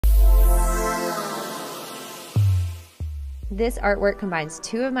This artwork combines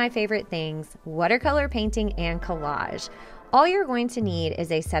two of my favorite things, watercolor painting and collage. All you're going to need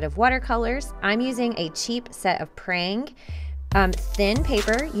is a set of watercolors. I'm using a cheap set of Prang thin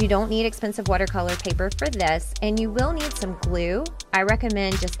paper. You don't need expensive watercolor paper for this, and you will need some glue. I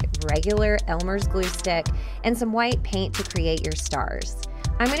recommend just regular Elmer's glue stick and some white paint to create your stars.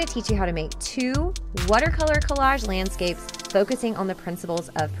 I'm going to teach you how to make two watercolor collage landscapes focusing on the principles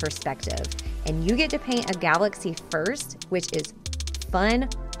of perspective. And you get to paint a galaxy first, which is fun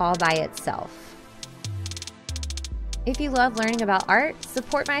all by itself. If you love learning about art,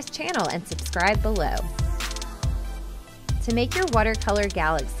 support my channel and subscribe below. To make your watercolor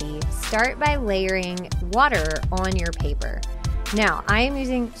galaxy, start by layering water on your paper. Now, I am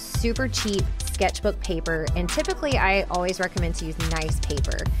using super cheap sketchbook paper, and typically I always recommend to use nice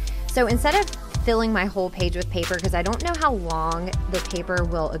paper. So instead of filling my whole page with paper, because I don't know how long the paper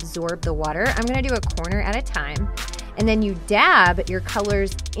will absorb the water, I'm going to do a corner at a time, and then you dab your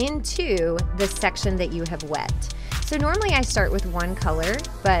colors into the section that you have wet. So normally I start with one color,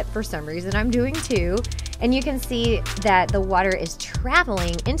 but for some reason I'm doing two, and you can see that the water is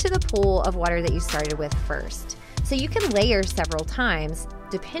traveling into the pool of water that you started with first. So you can layer several times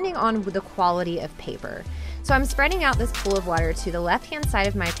depending on the quality of paper. So I'm spreading out this pool of water to the left-hand side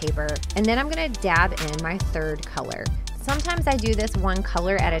of my paper, and then I'm going to dab in my third color. Sometimes I do this one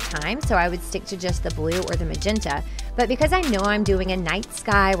color at a time, so I would stick to just the blue or the magenta. But because I know I'm doing a night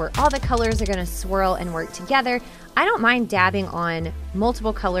sky where all the colors are going to swirl and work together, I don't mind dabbing on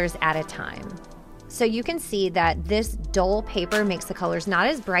multiple colors at a time. So you can see that this dull paper makes the colors not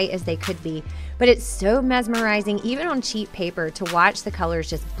as bright as they could be, but it's so mesmerizing even on cheap paper to watch the colors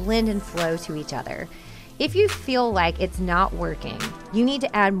just blend and flow to each other. If you feel like it's not working, you need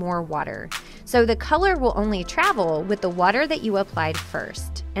to add more water. So the color will only travel with the water that you applied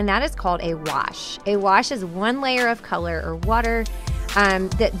first, and that is called a wash. A wash is one layer of color or water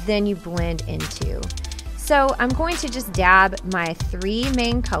that then you blend into. So I'm going to just dab my three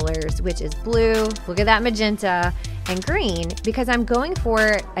main colors, which is blue, look at that magenta, and green, because I'm going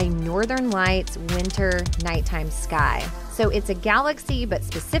for a Northern Lights winter nighttime sky. So it's a galaxy, but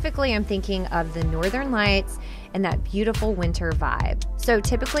specifically I'm thinking of the Northern Lights and that beautiful winter vibe. So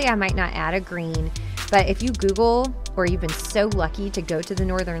typically I might not add a green, but if you Google, or you've been so lucky to go to the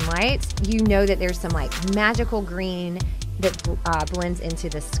Northern Lights, you know that there's some like magical green that blends into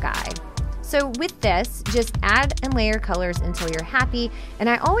the sky. So with this, just add and layer colors until you're happy, and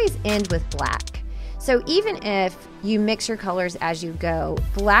I always end with black. So even if you mix your colors as you go,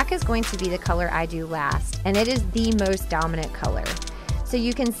 black is going to be the color I do last, and it is the most dominant color. So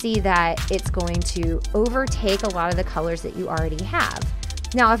you can see that it's going to overtake a lot of the colors that you already have.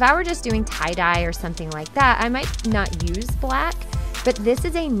 Now, if I were just doing tie-dye or something like that, I might not use black, but this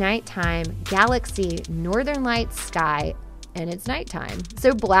is a nighttime galaxy, Northern Lights sky, and it's nighttime.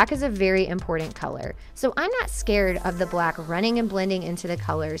 So black is a very important color. So I'm not scared of the black running and blending into the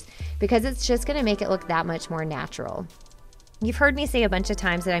colors because it's just gonna make it look that much more natural. You've heard me say a bunch of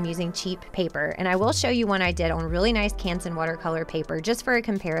times that I'm using cheap paper, and I will show you one I did on really nice Canson watercolor paper just for a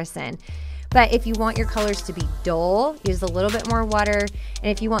comparison. But if you want your colors to be dull, use a little bit more water,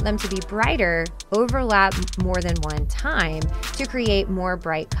 and if you want them to be brighter, overlap more than one time to create more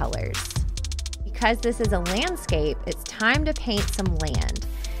bright colors. Because this is a landscape, it's time to paint some land.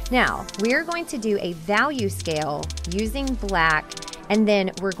 Now, we're going to do a value scale using black, and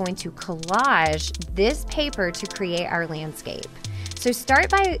then we're going to collage this paper to create our landscape. So start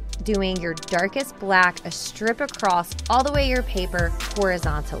by doing your darkest black, a strip across all the way your paper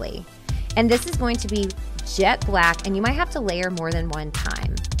horizontally. And this is going to be jet black, and you might have to layer more than one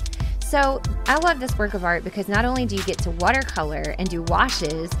time. So I love this work of art because not only do you get to watercolor and do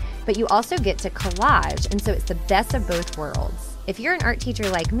washes, but you also get to collage, and so it's the best of both worlds. If you're an art teacher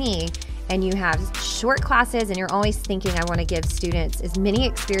like me and you have short classes and you're always thinking I want to give students as many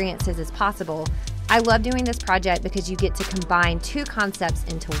experiences as possible, I love doing this project because you get to combine two concepts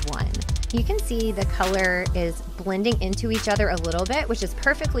into one. You can see the color is blending into each other a little bit, which is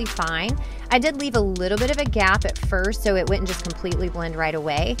perfectly fine. I did leave a little bit of a gap at first so it wouldn't just completely blend right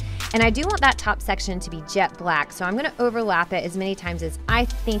away. And I do want that top section to be jet black, so I'm going to overlap it as many times as I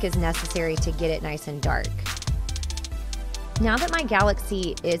think is necessary to get it nice and dark. Now that my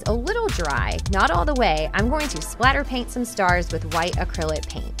galaxy is a little dry, not all the way, I'm going to splatter paint some stars with white acrylic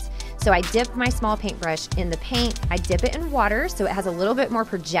paint. So I dip my small paintbrush in the paint, I dip it in water so it has a little bit more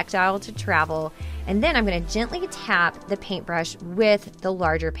projectile to travel, and then I'm going to gently tap the paintbrush with the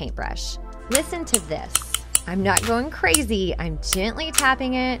larger paintbrush. Listen to this. I'm not going crazy, I'm gently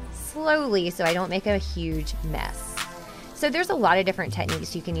tapping it slowly so I don't make a huge mess. So there's a lot of different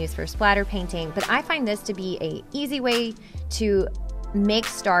techniques you can use for splatter painting, but I find this to be an easy way to make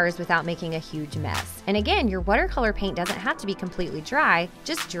stars without making a huge mess. And again, your watercolor paint doesn't have to be completely dry,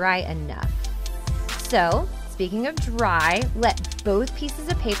 just dry enough. So speaking of dry, let both pieces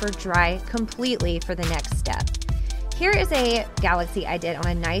of paper dry completely for the next step. Here is a galaxy I did on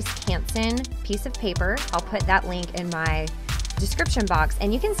a nice Canson piece of paper. I'll put that link in my description box,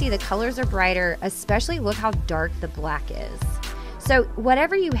 and you can see the colors are brighter, especially look how dark the black is. So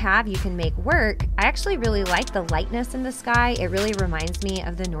whatever you have, you can make work. I actually really like the lightness in the sky. It really reminds me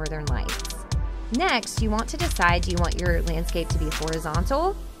of the Northern Lights. Next, you want to decide, do you want your landscape to be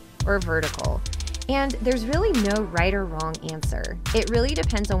horizontal or vertical? And there's really no right or wrong answer. It really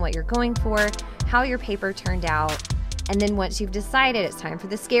depends on what you're going for, how your paper turned out, and then once you've decided, it's time for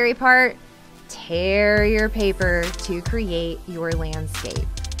the scary part, tear your paper to create your landscape.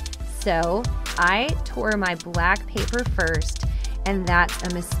 So I tore my black paper first, and that's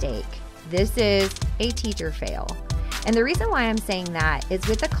a mistake. This is a teacher fail. And the reason why I'm saying that is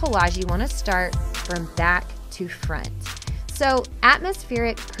with the collage, you want to start from back to front. So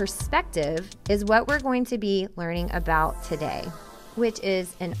atmospheric perspective is what we're going to be learning about today, which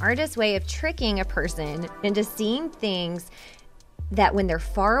is an artist's way of tricking a person into seeing things that when they're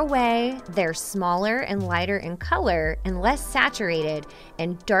far away, they're smaller and lighter in color and less saturated,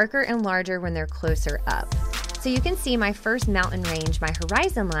 and darker and larger when they're closer up. So you can see my first mountain range, my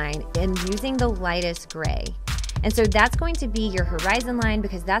horizon line, and using the lightest gray. And so that's going to be your horizon line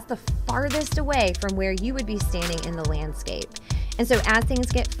because that's the farthest away from where you would be standing in the landscape. And so as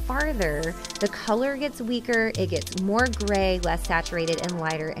things get farther, the color gets weaker, it gets more gray, less saturated, and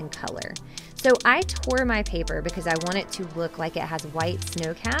lighter in color. So I tore my paper because I want it to look like it has white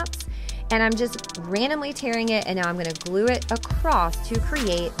snow caps, and I'm just randomly tearing it, and now I'm going to glue it across to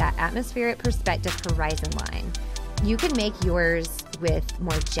create that atmospheric perspective horizon line. You can make yours with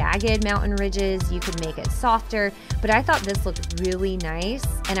more jagged mountain ridges, you could make it softer, but I thought this looked really nice,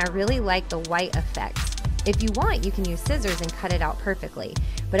 and I really like the white effect. If you want, you can use scissors and cut it out perfectly,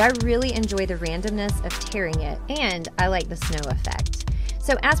 but I really enjoy the randomness of tearing it, and I like the snow effect.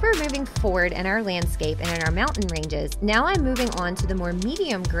 So as we're moving forward in our landscape and in our mountain ranges, now I'm moving on to the more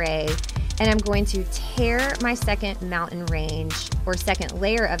medium gray, and I'm going to tear my second mountain range or second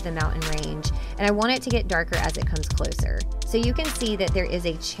layer of the mountain range, and I want it to get darker as it comes closer. So you can see that there is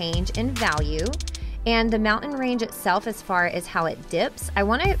a change in value, and the mountain range itself, as far as how it dips, I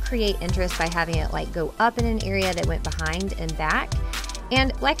want to create interest by having it like go up in an area that went behind and back.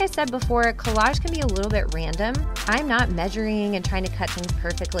 And like I said before, collage can be a little bit random. I'm not measuring and trying to cut things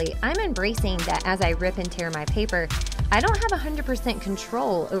perfectly. I'm embracing that as I rip and tear my paper, I don't have 100%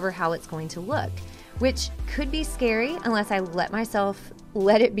 control over how it's going to look, which could be scary unless I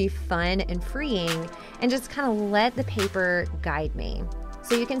let it be fun and freeing and just kind of let the paper guide me.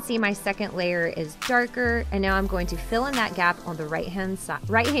 So you can see my second layer is darker, and now I'm going to fill in that gap on the right-hand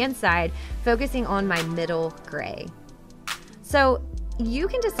side, focusing on my middle gray. So you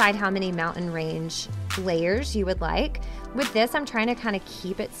can decide how many mountain range layers you would like. With this, I'm trying to kind of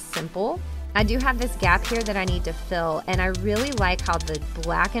keep it simple. I do have this gap here that I need to fill, and I really like how the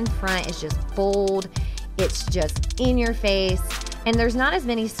black in front is just bold. It's just in your face, and there's not as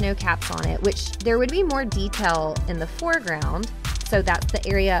many snow caps on it, which there would be more detail in the foreground. So that's the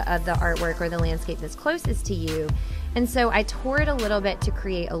area of the artwork or the landscape that's closest to you. And so I tore it a little bit to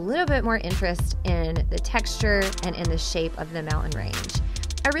create a little bit more interest in the texture and in the shape of the mountain range.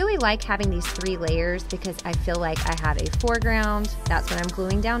 I really like having these 3 layers because I feel like I have a foreground, that's what I'm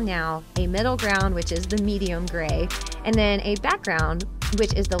gluing down now, a middle ground, which is the medium gray, and then a background,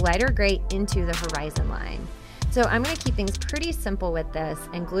 which is the lighter gray into the horizon line. So I'm going to keep things pretty simple with this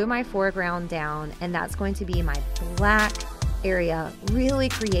and glue my foreground down, and that's going to be my black area, really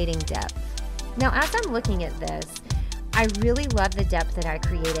creating depth. Now, as I'm looking at this, I really love the depth that I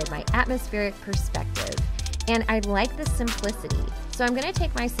created, my atmospheric perspective, and I like the simplicity. So I'm going to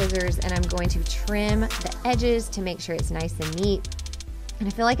take my scissors and I'm going to trim the edges to make sure it's nice and neat. And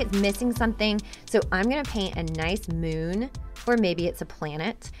I feel like it's missing something, so I'm going to paint a nice moon, or maybe it's a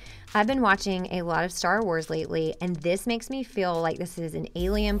planet. I've been watching a lot of Star Wars lately, and this makes me feel like this is an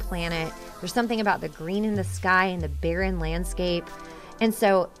alien planet. There's something about the green in the sky and the barren landscape. And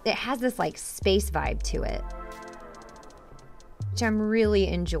so it has this like space vibe to it, which I'm really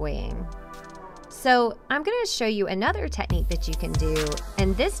enjoying. So I'm going to show you another technique that you can do,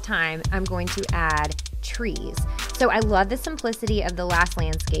 and this time I'm going to add trees. So I love the simplicity of the last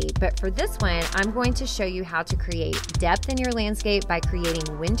landscape, but for this one, I'm going to show you how to create depth in your landscape by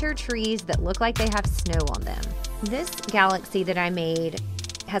creating winter trees that look like they have snow on them. This galaxy that I made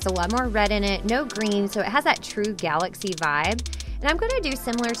has a lot more red in it, no green, so it has that true galaxy vibe. And I'm going to do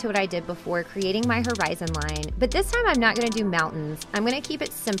similar to what I did before, creating my horizon line, but this time I'm not going to do mountains. I'm going to keep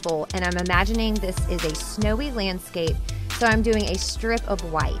it simple, and I'm imagining this is a snowy landscape, so I'm doing a strip of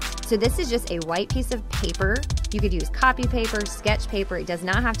white. So this is just a white piece of paper. You could use copy paper, sketch paper, it does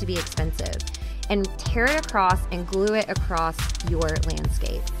not have to be expensive. And tear it across and glue it across your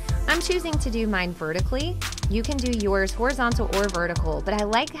landscape. I'm choosing to do mine vertically. You can do yours horizontal or vertical, but I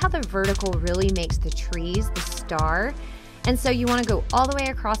like how the vertical really makes the trees the star. And so you want to go all the way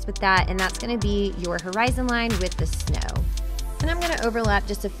across with that, and that's going to be your horizon line with the snow. And I'm going to overlap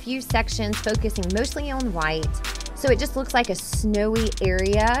just a few sections, focusing mostly on white. So it just looks like a snowy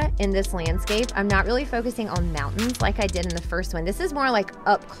area in this landscape. I'm not really focusing on mountains like I did in the first one. This is more like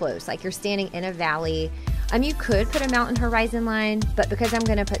up close, like you're standing in a valley. You could put a mountain horizon line, but because I'm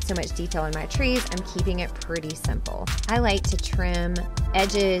gonna put so much detail in my trees, I'm keeping it pretty simple. I like to trim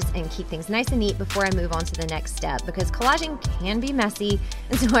edges and keep things nice and neat before I move on to the next step, because collaging can be messy,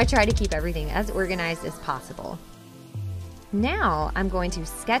 and so I try to keep everything as organized as possible. Now I'm going to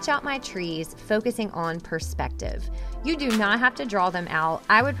sketch out my trees, focusing on perspective. You do not have to draw them out.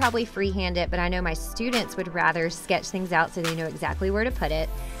 I would probably freehand it, but I know my students would rather sketch things out so they know exactly where to put it.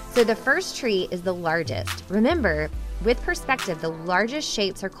 So the first tree is the largest. Remember, with perspective, the largest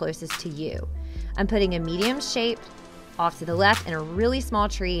shapes are closest to you. I'm putting a medium shape off to the left and a really small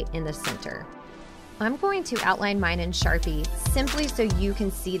tree in the center. I'm going to outline mine in Sharpie simply so you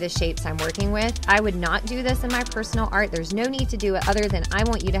can see the shapes I'm working with. I would not do this in my personal art. There's no need to do it other than I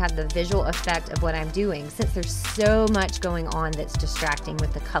want you to have the visual effect of what I'm doing, since there's so much going on that's distracting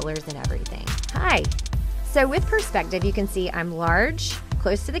with the colors and everything. Hi. So with perspective, you can see I'm large,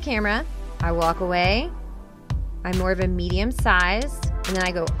 close to the camera. I walk away. I'm more of a medium size, and then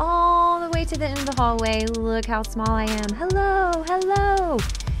I go all the way to the end of the hallway. Look how small I am. Hello, hello.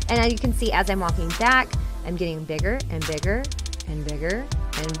 And now you can see as I'm walking back, I'm getting bigger and bigger and bigger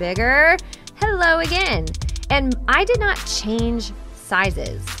and bigger. Hello again. And I did not change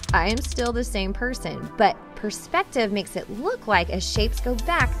sizes. I am still the same person, but perspective makes it look like as shapes go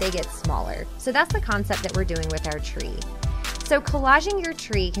back, they get smaller. So that's the concept that we're doing with our tree. So collaging your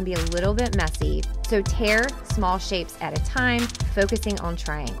tree can be a little bit messy, so tear small shapes at a time, focusing on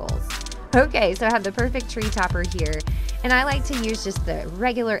triangles. Okay, so I have the perfect tree topper here, and I like to use just the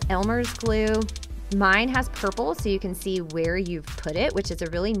regular Elmer's glue. Mine has purple, so you can see where you've put it, which is a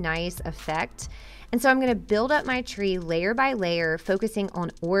really nice effect. And so I'm gonna build up my tree layer by layer, focusing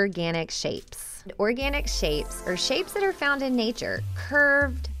on organic shapes. Organic shapes are shapes that are found in nature,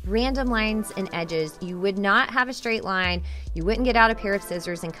 curved, random lines and edges. You would not have a straight line. You wouldn't get out a pair of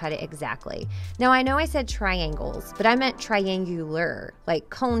scissors and cut it exactly. Now I know I said triangles, but I meant triangular, like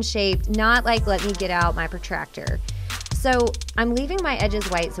cone shaped, not like let me get out my protractor. So I'm leaving my edges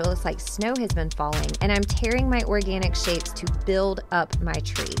white so it looks like snow has been falling, and I'm tearing my organic shapes to build up my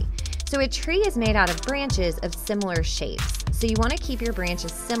tree. So a tree is made out of branches of similar shapes. So you want to keep your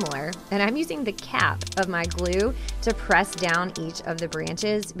branches similar, and I'm using the cap of my glue to press down each of the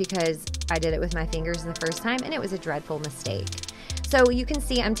branches because I did it with my fingers the first time and it was a dreadful mistake. So you can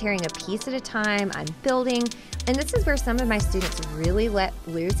see I'm tearing a piece at a time, I'm building, and this is where some of my students really let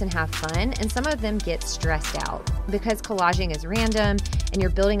loose and have fun, and some of them get stressed out. Because collaging is random and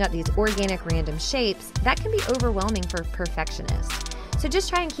you're building up these organic random shapes, that can be overwhelming for perfectionists. So just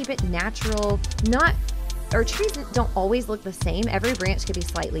try and keep it natural. Our trees don't always look the same. Every branch could be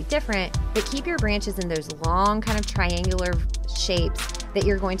slightly different, but keep your branches in those long kind of triangular shapes that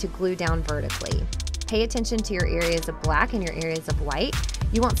you're going to glue down vertically. Pay attention to your areas of black and your areas of white.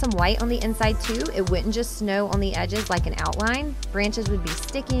 You want some white on the inside too. It wouldn't just snow on the edges like an outline. Branches would be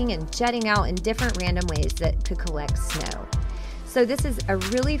sticking and jutting out in different random ways that could collect snow. So this is a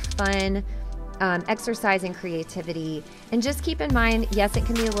really fun exercise in creativity, and just keep in mind, yes, it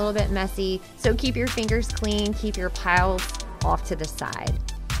can be a little bit messy, so keep your fingers clean, keep your piles off to the side.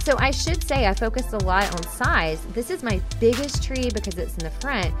 So I should say I focused a lot on size. This is my biggest tree because it's in the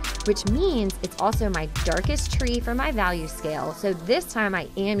front, which means it's also my darkest tree for my value scale. So this time I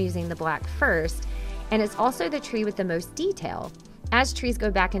am using the black first, and it's also the tree with the most detail. As trees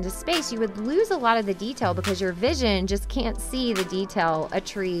go back into space, you would lose a lot of the detail because your vision just can't see the detail a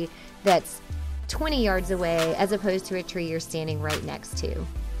tree that's 20 yards away as opposed to a tree you're standing right next to.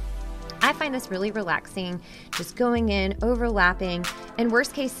 I find this really relaxing, just going in, overlapping, and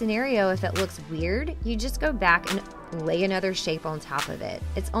worst case scenario, if it looks weird, you just go back and lay another shape on top of it.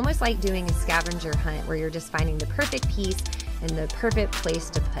 It's almost like doing a scavenger hunt where you're just finding the perfect piece and the perfect place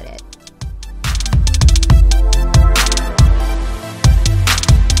to put it.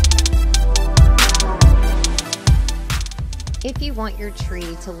 If you want your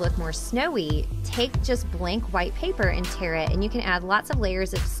tree to look more snowy, take just blank white paper and tear it, and you can add lots of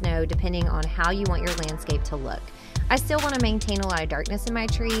layers of snow depending on how you want your landscape to look. I still want to maintain a lot of darkness in my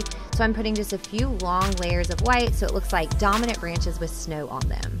tree, so I'm putting just a few long layers of white so it looks like dominant branches with snow on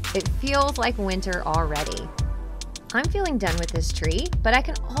them. It feels like winter already. I'm feeling done with this tree, but I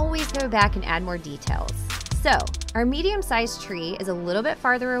can always go back and add more details. So, our medium-sized tree is a little bit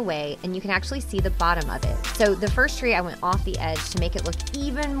farther away, and you can actually see the bottom of it. So the first tree I went off the edge to make it look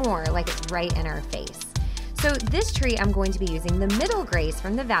even more like it's right in our face. So this tree I'm going to be using the middle grays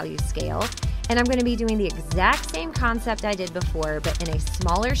from the value scale, and I'm going to be doing the exact same concept I did before, but in a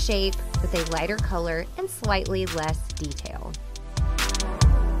smaller shape with a lighter color and slightly less detail.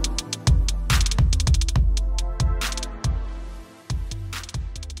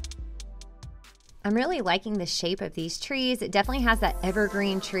 I'm really liking the shape of these trees. It definitely has that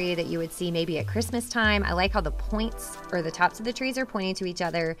evergreen tree that you would see maybe at Christmas time. I like how the points or the tops of the trees are pointing to each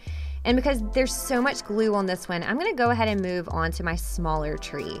other. And because there's so much glue on this one, I'm gonna go ahead and move on to my smaller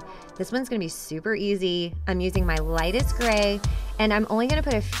tree. This one's gonna be super easy. I'm using my lightest gray, and I'm only gonna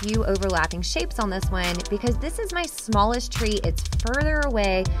put a few overlapping shapes on this one because this is my smallest tree. It's further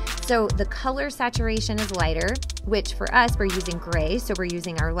away, so the color saturation is lighter, which for us, we're using gray, so we're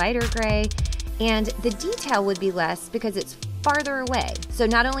using our lighter gray. And the detail would be less because it's farther away. So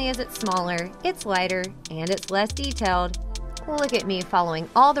not only is it smaller, it's lighter, and it's less detailed. Look at me following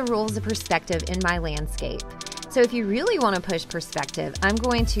all the rules of perspective in my landscape. So if you really want to push perspective, I'm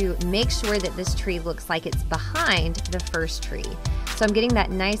going to make sure that this tree looks like it's behind the first tree. So I'm getting that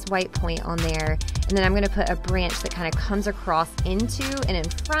nice white point on there, and then I'm going to put a branch that kind of comes across into and in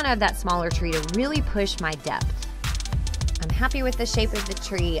front of that smaller tree to really push my depth. I'm happy with the shape of the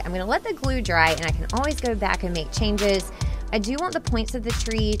tree. I'm going to let the glue dry, and I can always go back and make changes. I do want the points of the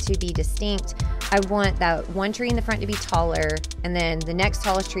tree to be distinct. I want that one tree in the front to be taller, and then the next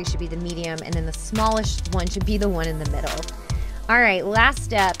tallest tree should be the medium, and then the smallest one should be the one in the middle. All right, last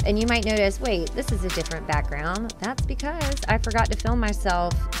step, and you might notice, wait, this is a different background. That's because I forgot to film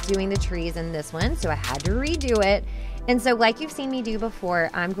myself doing the trees in this one, so I had to redo it. And so like you've seen me do before,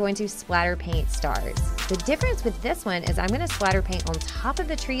 I'm going to splatter paint stars. The difference with this one is I'm going to splatter paint on top of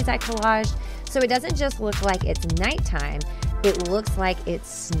the trees I collaged, so it doesn't just look like it's nighttime, it looks like it's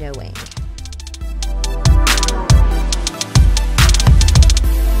snowing.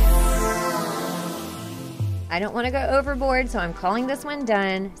 I don't want to go overboard, so I'm calling this one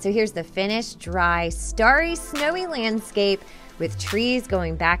done. So here's the finished, dry, starry, snowy landscape with trees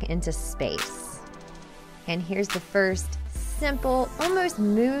going back into space. And here's the first simple, almost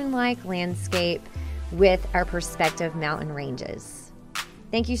moon-like landscape with our perspective mountain ranges.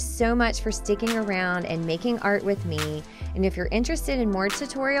 Thank you so much for sticking around and making art with me. And if you're interested in more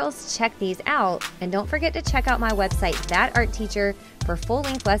tutorials, check these out. And don't forget to check out my website, That Art Teacher, for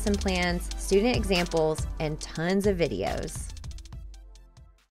full-length lesson plans, student examples, and tons of videos.